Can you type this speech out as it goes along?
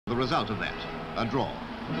result of that, a draw.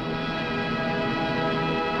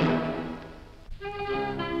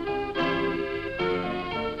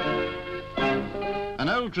 An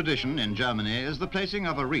old tradition in Germany is the placing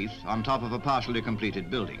of a wreath on top of a partially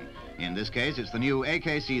completed building. In this case, it's the new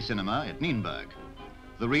AKC cinema at Nürnberg.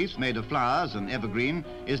 The wreath, made of flowers and evergreen,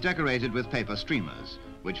 is decorated with paper streamers,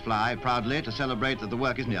 which fly proudly to celebrate that the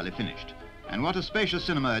work is nearly finished. And what a spacious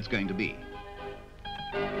cinema it's going to be.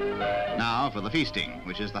 Now for the feasting,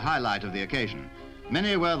 which is the highlight of the occasion.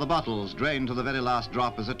 Many were the bottles drained to the very last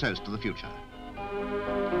drop as a toast to the future.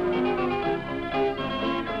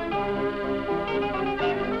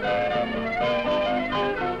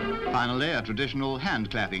 Finally, a traditional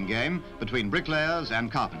hand-clapping game between bricklayers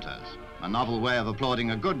and carpenters. A novel way of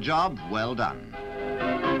applauding a good job well done.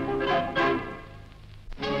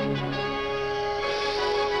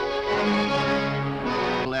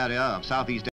 Area of southeast